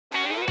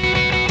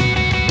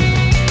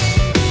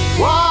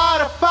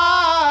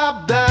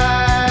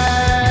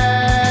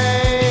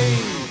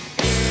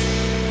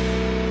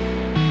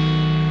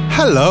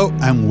Hello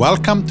and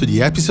welcome to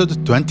the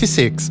episode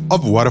 26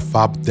 of What a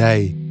Fab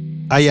Day.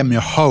 I am your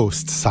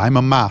host,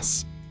 Simon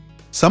Mas.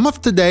 Some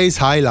of today's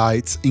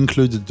highlights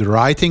included the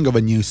writing of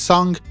a new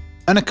song,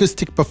 an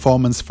acoustic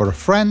performance for a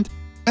friend,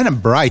 and a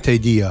bright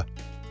idea.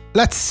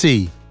 Let's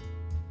see.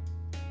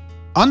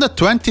 On the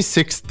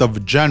 26th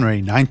of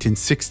January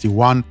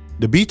 1961,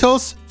 the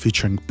Beatles,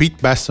 featuring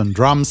Pete Best on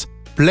drums,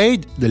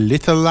 played the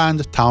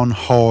Litherland Town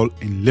Hall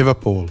in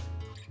Liverpool.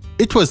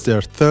 It was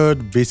their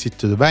third visit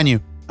to the venue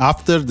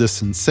after the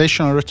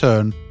sensational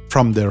return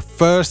from their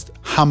first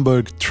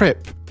Hamburg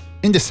trip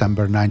in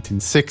December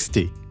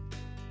 1960.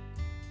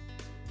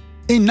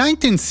 In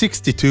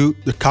 1962,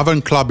 the Cavern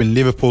Club in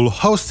Liverpool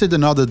hosted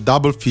another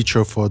double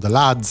feature for the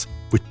lads,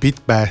 with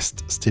Pete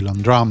Best still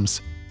on drums,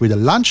 with a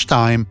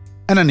lunchtime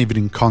and an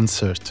evening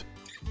concert.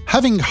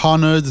 Having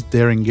honored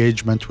their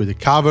engagement with the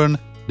Cavern,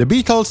 the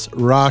Beatles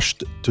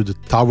rushed to the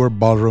Tower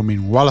Ballroom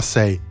in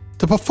Wallasey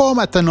to perform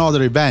at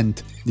another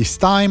event, this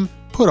time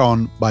put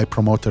on by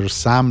promoter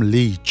Sam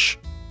Leach.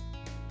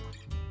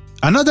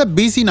 Another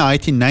busy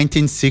night in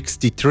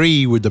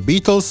 1963 with the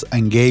Beatles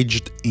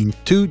engaged in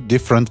two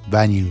different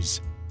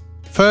venues.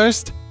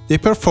 First, they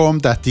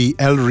performed at the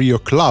El Rio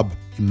Club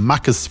in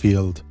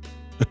Macclesfield.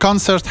 The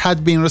concert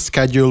had been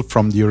rescheduled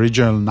from the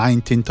original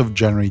 19th of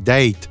January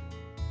date.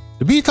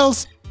 The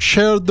Beatles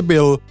shared the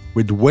bill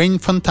with Wayne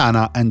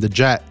Fontana and the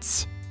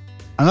Jets.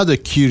 Another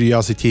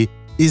curiosity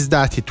is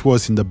that it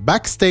was in the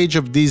backstage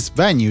of this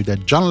venue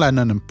that John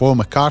Lennon and Paul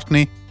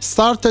McCartney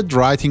started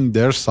writing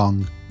their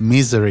song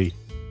Misery.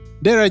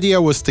 Their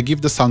idea was to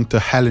give the song to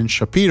Helen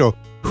Shapiro,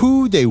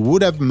 who they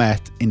would have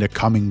met in the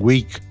coming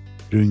week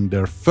during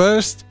their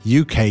first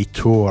UK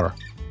tour.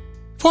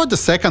 For the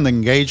second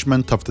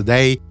engagement of the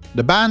day,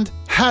 the band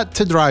had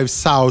to drive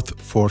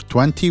south for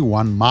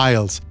 21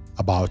 miles,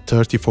 about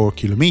 34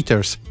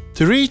 kilometers,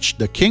 to reach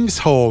the King's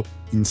Hall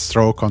in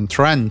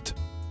Stroke-on-Trent.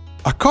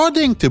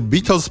 According to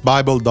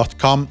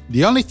BeatlesBible.com,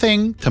 the only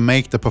thing to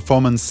make the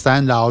performance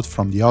stand out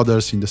from the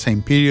others in the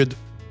same period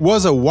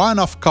was a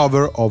one-off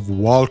cover of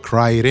Walk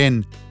Right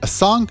In, a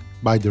song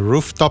by the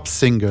Rooftop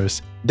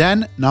Singers,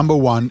 then number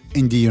one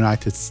in the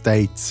United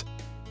States.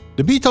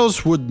 The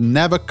Beatles would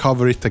never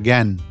cover it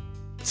again.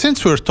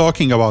 Since we're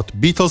talking about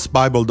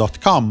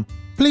BeatlesBible.com,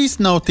 please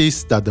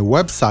notice that the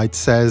website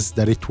says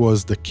that it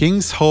was the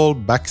King's Hall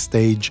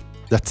backstage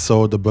that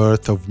saw the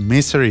birth of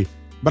Misery,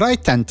 but I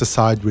tend to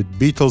side with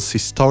Beatles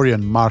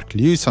historian Mark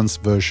Lewison's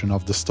version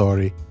of the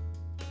story.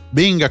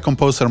 Being a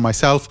composer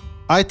myself,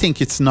 I think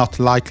it's not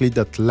likely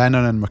that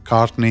Lennon and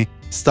McCartney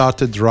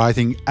started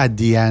writing at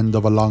the end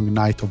of a long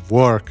night of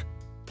work.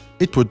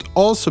 It would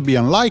also be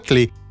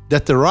unlikely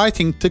that the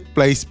writing took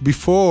place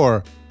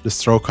before the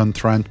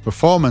Stroke-on-Trent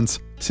performance,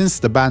 since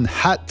the band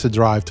had to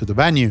drive to the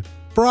venue,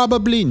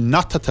 probably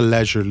not at a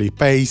leisurely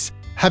pace,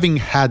 having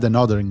had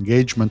another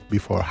engagement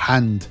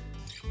beforehand.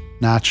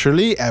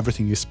 Naturally,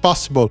 everything is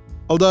possible,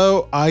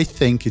 although I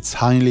think it's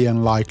highly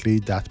unlikely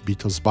that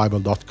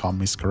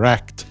BeatlesBible.com is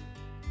correct.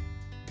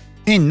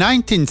 In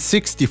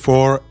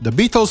 1964, the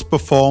Beatles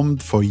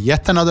performed for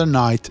yet another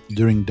night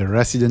during their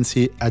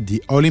residency at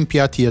the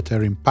Olympia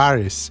Theatre in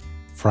Paris,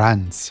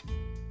 France.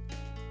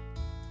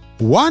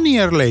 1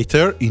 year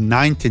later, in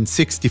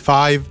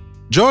 1965,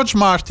 George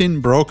Martin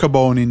broke a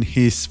bone in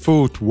his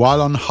foot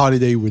while on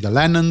holiday with the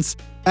Lennons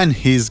and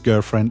his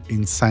girlfriend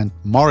in St.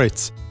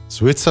 Moritz,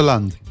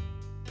 Switzerland.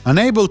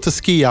 Unable to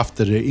ski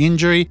after the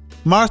injury,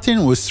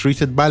 Martin was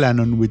treated by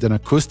Lennon with an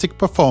acoustic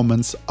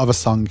performance of a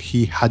song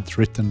he had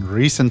written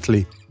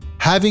recently,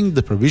 having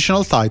the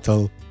provisional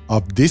title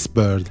of This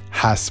Bird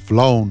Has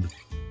Flown.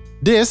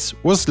 This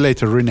was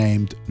later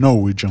renamed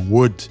Norwegian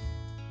Wood.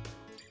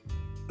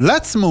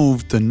 Let's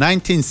move to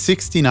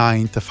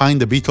 1969 to find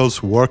the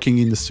Beatles working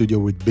in the studio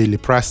with Billy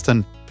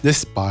Preston,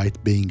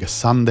 despite being a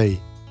Sunday.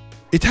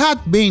 It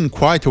had been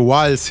quite a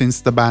while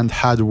since the band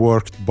had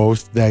worked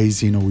both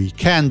days in a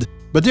weekend,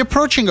 but the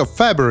approaching of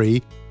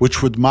February,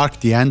 which would mark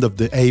the end of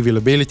the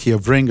availability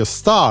of Ringo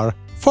Starr,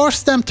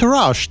 forced them to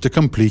rush to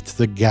complete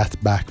the Get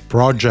Back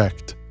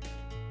project.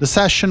 The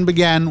session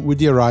began with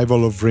the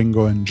arrival of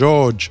Ringo and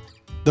George.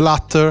 The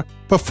latter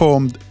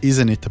performed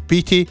Isn't It a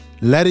Pity,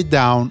 Let It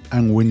Down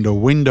and Window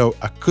Window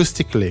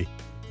acoustically.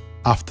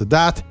 After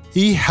that,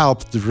 he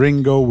helped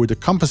Ringo with the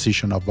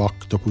composition of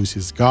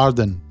Octopus's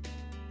Garden.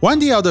 When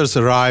the others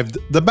arrived,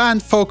 the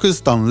band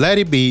focused on Let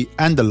It Be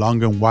and The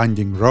Long and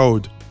Winding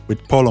Road,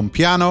 with Paul on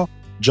piano,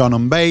 John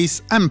on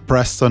bass and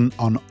Preston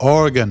on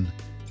organ.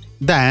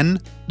 Then,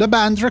 the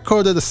band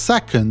recorded a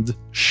second,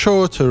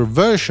 shorter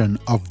version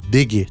of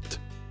Dig It.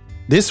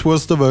 This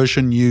was the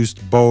version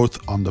used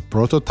both on the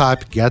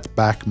prototype Get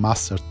Back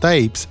master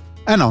tapes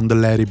and on the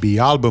Let It Be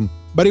album,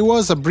 but it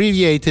was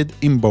abbreviated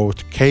in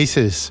both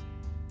cases.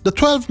 The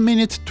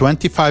 12-minute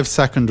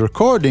 25-second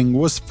recording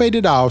was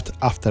faded out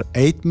after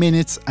 8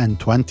 minutes and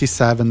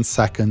 27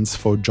 seconds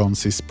for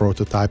Jones's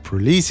prototype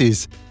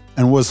releases,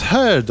 and was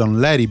heard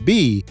on Let It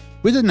Be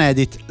with an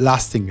edit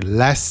lasting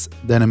less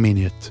than a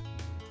minute.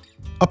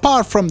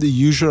 Apart from the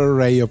usual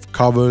array of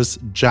covers,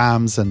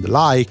 jams and the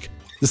like,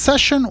 the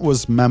session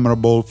was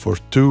memorable for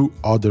two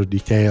other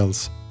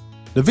details: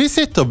 the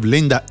visit of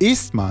Linda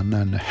Eastman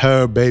and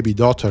her baby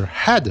daughter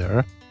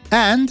Heather,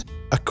 and,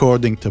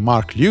 according to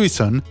Mark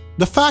Lewison,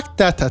 the fact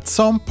that at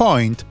some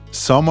point,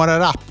 someone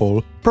at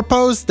Apple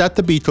proposed that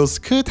the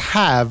Beatles could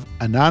have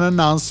an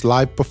unannounced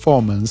live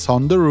performance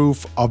on the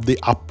roof of the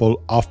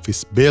Apple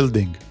office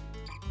building.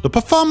 The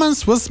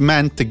performance was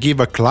meant to give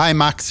a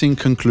climaxing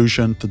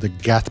conclusion to the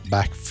Get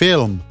Back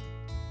film.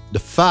 The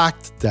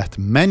fact that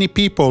many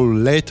people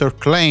later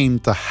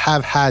claimed to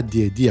have had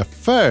the idea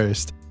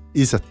first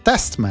is a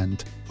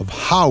testament of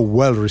how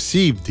well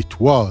received it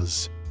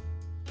was.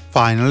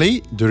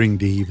 Finally, during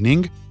the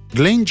evening,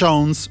 Glyn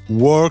Jones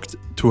worked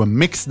to a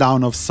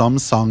mixdown of some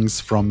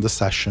songs from the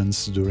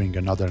sessions during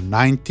another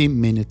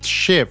 90-minute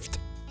shift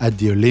at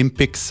the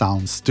Olympic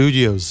Sound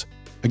Studios.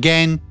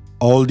 Again,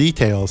 all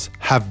details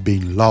have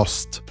been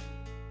lost.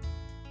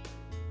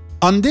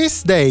 On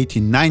this date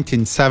in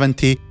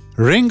 1970,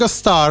 Ringo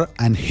Starr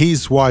and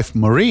his wife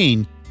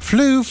Maureen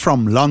flew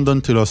from London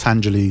to Los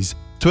Angeles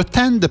to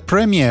attend the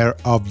premiere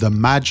of The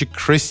Magic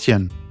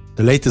Christian,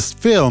 the latest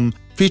film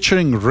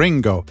featuring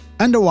Ringo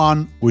and the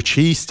one which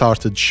he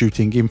started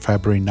shooting in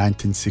February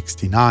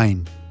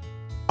 1969.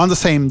 On the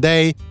same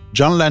day,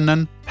 John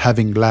Lennon,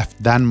 having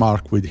left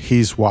Denmark with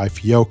his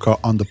wife Yoko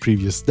on the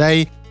previous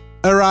day,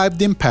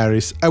 arrived in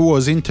Paris and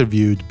was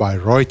interviewed by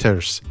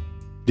Reuters.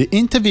 The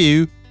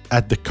interview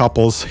at the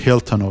couple's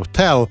Hilton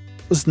Hotel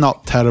was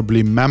not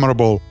terribly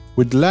memorable,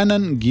 with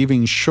Lennon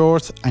giving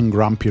short and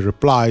grumpy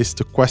replies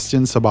to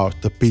questions about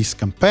the peace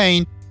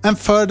campaign and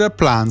further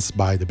plans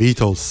by the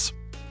Beatles.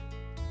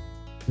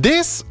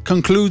 This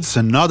concludes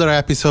another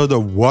episode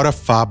of What a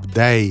Fab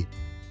Day.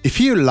 If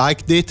you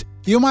liked it,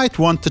 you might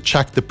want to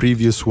check the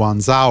previous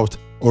ones out,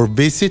 or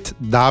visit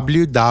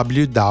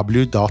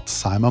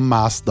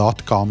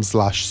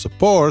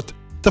www.simonmas.com/support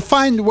to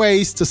find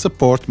ways to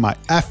support my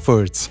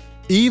efforts,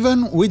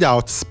 even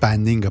without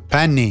spending a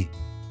penny.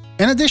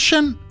 In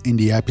addition, in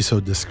the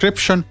episode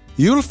description,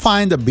 you'll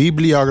find a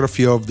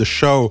bibliography of the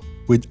show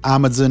with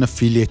Amazon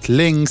affiliate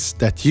links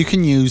that you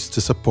can use to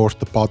support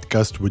the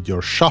podcast with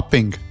your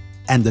shopping,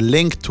 and a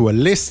link to a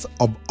list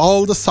of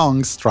all the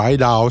songs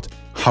tried out,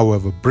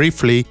 however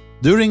briefly,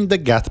 during the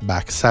Get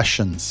Back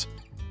sessions.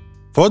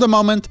 For the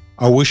moment,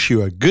 I wish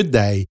you a good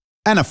day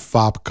and a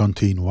fab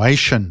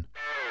continuation.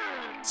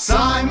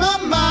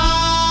 Simon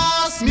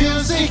Mas,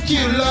 music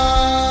you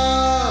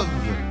love.